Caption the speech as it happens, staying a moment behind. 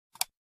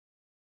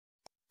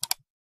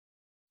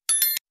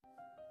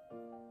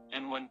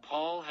when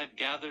Paul had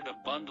gathered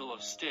a bundle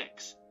of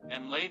sticks,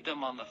 and laid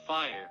them on the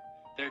fire,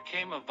 there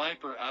came a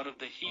viper out of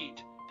the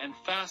heat, and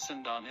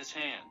fastened on his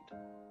hand.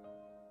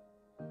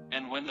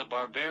 And when the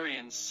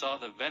barbarians saw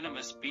the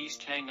venomous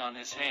beast hang on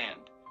his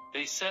hand,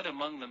 they said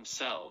among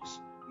themselves,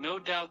 No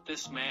doubt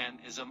this man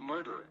is a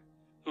murderer,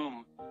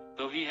 whom,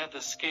 though he hath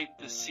escaped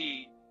the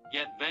sea,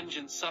 yet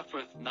vengeance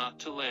suffereth not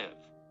to live.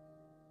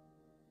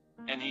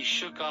 And he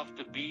shook off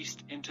the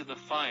beast into the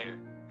fire,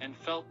 and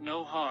felt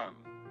no harm.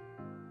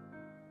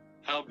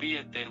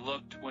 Howbeit they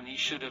looked when he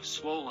should have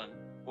swollen,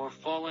 or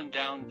fallen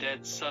down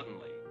dead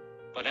suddenly.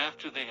 But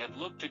after they had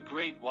looked a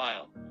great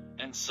while,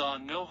 and saw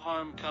no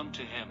harm come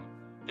to him,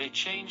 they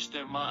changed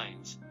their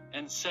minds,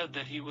 and said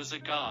that he was a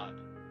god.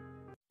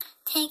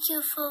 Thank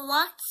you for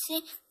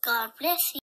watching. God bless you.